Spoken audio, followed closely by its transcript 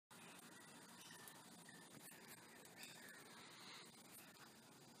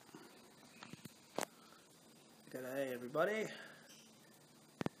everybody.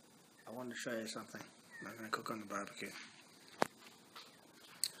 I wanted to show you something. I'm going to cook on the barbecue.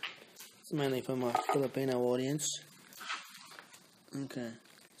 It's mainly for my Filipino audience. Okay,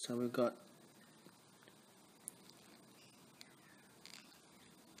 so we've got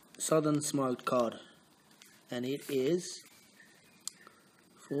Southern smoked cod, and it is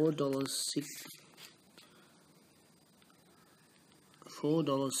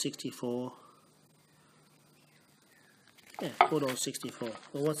 $4.64. Yeah, $4.64.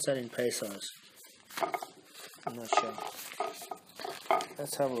 Well, what's that in pesos? I'm not sure.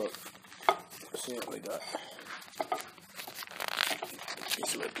 Let's have a look. See what we got.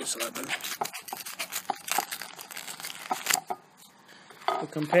 Just rip this open. We'll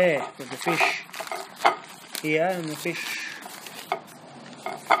compare with the fish here and the fish in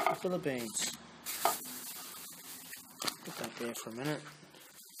the Philippines. Put that there for a minute.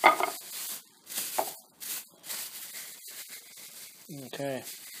 Okay.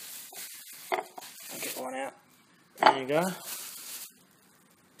 I'll get one out. There you go.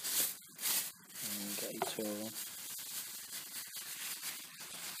 And get you two of them.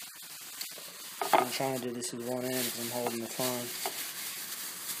 I'm trying to do this with one hand because I'm holding the phone.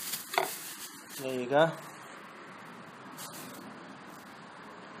 There you go.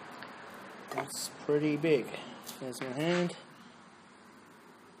 That's pretty big. There's my hand.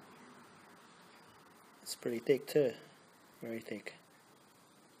 It's pretty thick too. Very thick.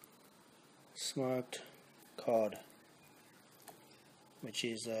 Smoked cod, which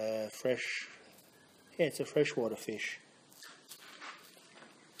is fresh. Yeah, it's a freshwater fish.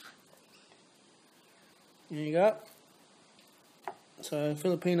 There you go. So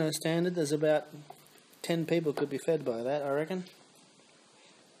Filipino standard, there's about 10 people could be fed by that, I reckon.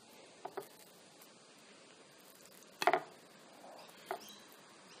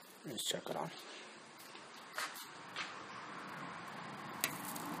 Let's chuck it on.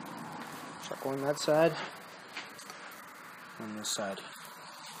 Chuck one that side, on this side.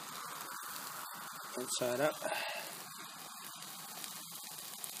 That side up.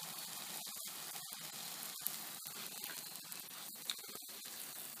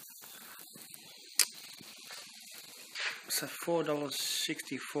 So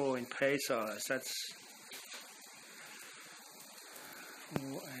 $4.64 in pesos. That's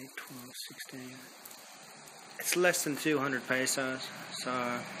 4, 8, 12, 16. It's less than 200 pesos. So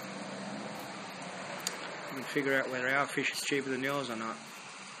you can figure out whether our fish is cheaper than yours or not.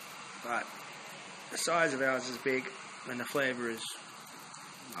 But the size of ours is big, and the flavour is,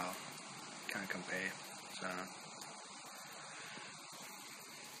 well, can't compare. So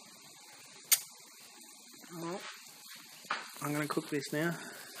well, I'm going to cook this now.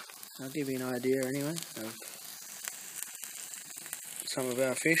 I'll give you an idea anyway of some of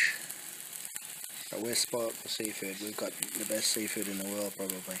our fish. But we're spoilt for seafood. We've got the best seafood in the world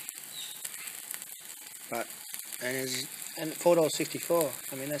probably. But and $4.64.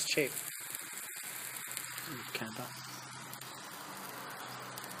 I mean, that's cheap. Camper.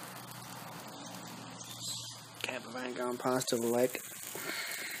 Camper van going past to the lake.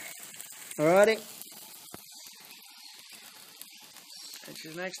 Alrighty. Catch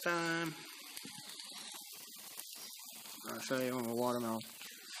you next time. I'll show you on the watermelon.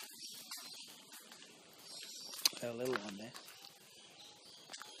 Got a little one there.